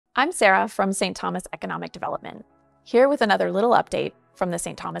I'm Sarah from St. Thomas Economic Development, here with another little update from the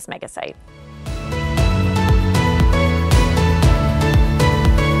St. Thomas megasite.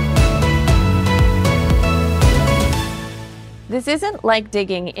 This isn't like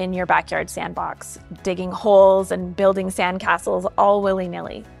digging in your backyard sandbox, digging holes and building sandcastles all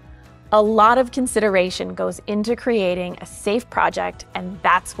willy-nilly. A lot of consideration goes into creating a safe project, and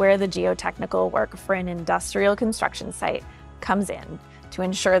that's where the geotechnical work for an industrial construction site comes in to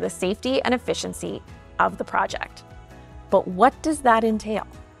ensure the safety and efficiency of the project. But what does that entail?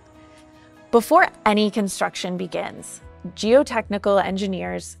 Before any construction begins, geotechnical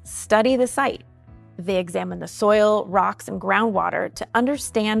engineers study the site. They examine the soil, rocks, and groundwater to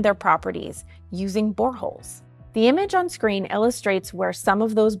understand their properties using boreholes. The image on screen illustrates where some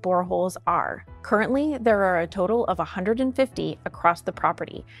of those boreholes are. Currently, there are a total of 150 across the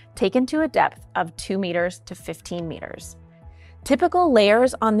property, taken to a depth of 2 meters to 15 meters. Typical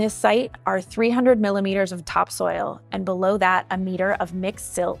layers on this site are 300 millimeters of topsoil, and below that, a meter of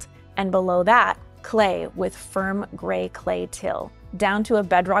mixed silt, and below that, clay with firm gray clay till, down to a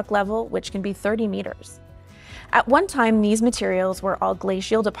bedrock level, which can be 30 meters. At one time, these materials were all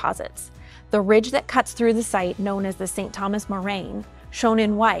glacial deposits. The ridge that cuts through the site, known as the St. Thomas Moraine, shown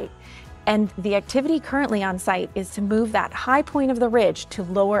in white, and the activity currently on site is to move that high point of the ridge to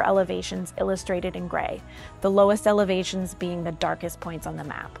lower elevations illustrated in gray, the lowest elevations being the darkest points on the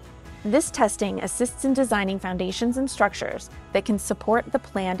map. This testing assists in designing foundations and structures that can support the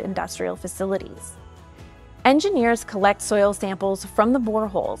planned industrial facilities. Engineers collect soil samples from the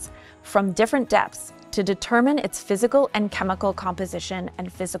boreholes from different depths to determine its physical and chemical composition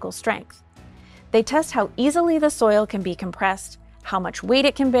and physical strength. They test how easily the soil can be compressed, how much weight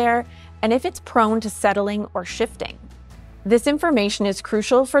it can bear, and if it's prone to settling or shifting. This information is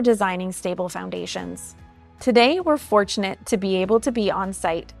crucial for designing stable foundations. Today, we're fortunate to be able to be on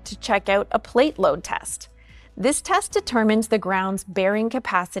site to check out a plate load test. This test determines the ground's bearing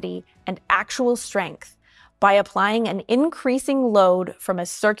capacity and actual strength by applying an increasing load from a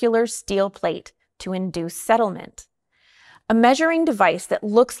circular steel plate to induce settlement. A measuring device that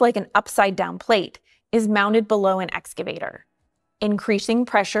looks like an upside-down plate is mounted below an excavator. Increasing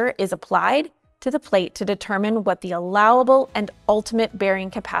pressure is applied to the plate to determine what the allowable and ultimate bearing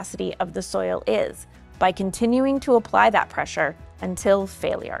capacity of the soil is by continuing to apply that pressure until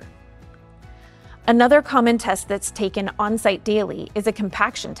failure. Another common test that's taken on-site daily is a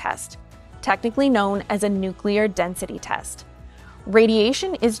compaction test, technically known as a nuclear density test.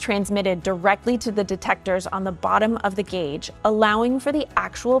 Radiation is transmitted directly to the detectors on the bottom of the gauge, allowing for the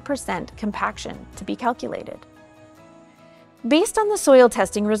actual percent compaction to be calculated. Based on the soil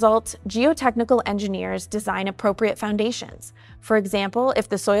testing results, geotechnical engineers design appropriate foundations. For example, if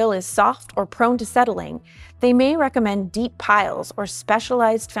the soil is soft or prone to settling, they may recommend deep piles or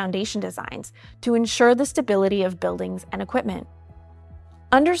specialized foundation designs to ensure the stability of buildings and equipment.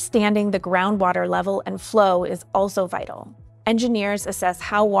 Understanding the groundwater level and flow is also vital. Engineers assess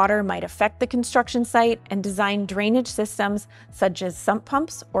how water might affect the construction site and design drainage systems such as sump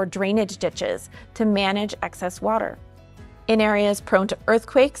pumps or drainage ditches to manage excess water. In areas prone to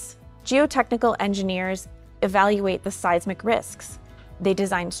earthquakes, geotechnical engineers evaluate the seismic risks. They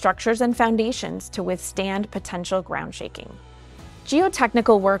design structures and foundations to withstand potential ground shaking.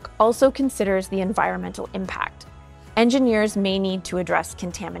 Geotechnical work also considers the environmental impact. Engineers may need to address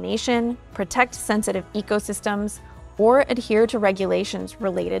contamination, protect sensitive ecosystems, or adhere to regulations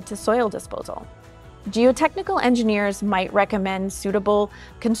related to soil disposal. Geotechnical engineers might recommend suitable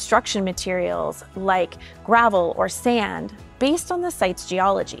construction materials like gravel or sand based on the site's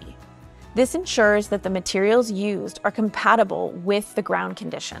geology. This ensures that the materials used are compatible with the ground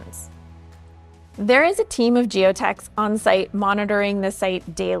conditions. There is a team of geotechs on site monitoring the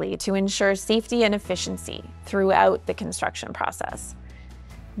site daily to ensure safety and efficiency throughout the construction process.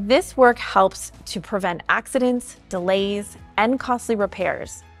 This work helps to prevent accidents, delays, and costly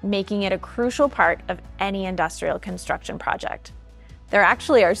repairs, making it a crucial part of any industrial construction project. They're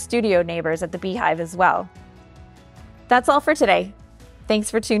actually our studio neighbors at the Beehive as well. That's all for today.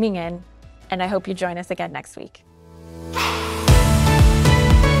 Thanks for tuning in, and I hope you join us again next week.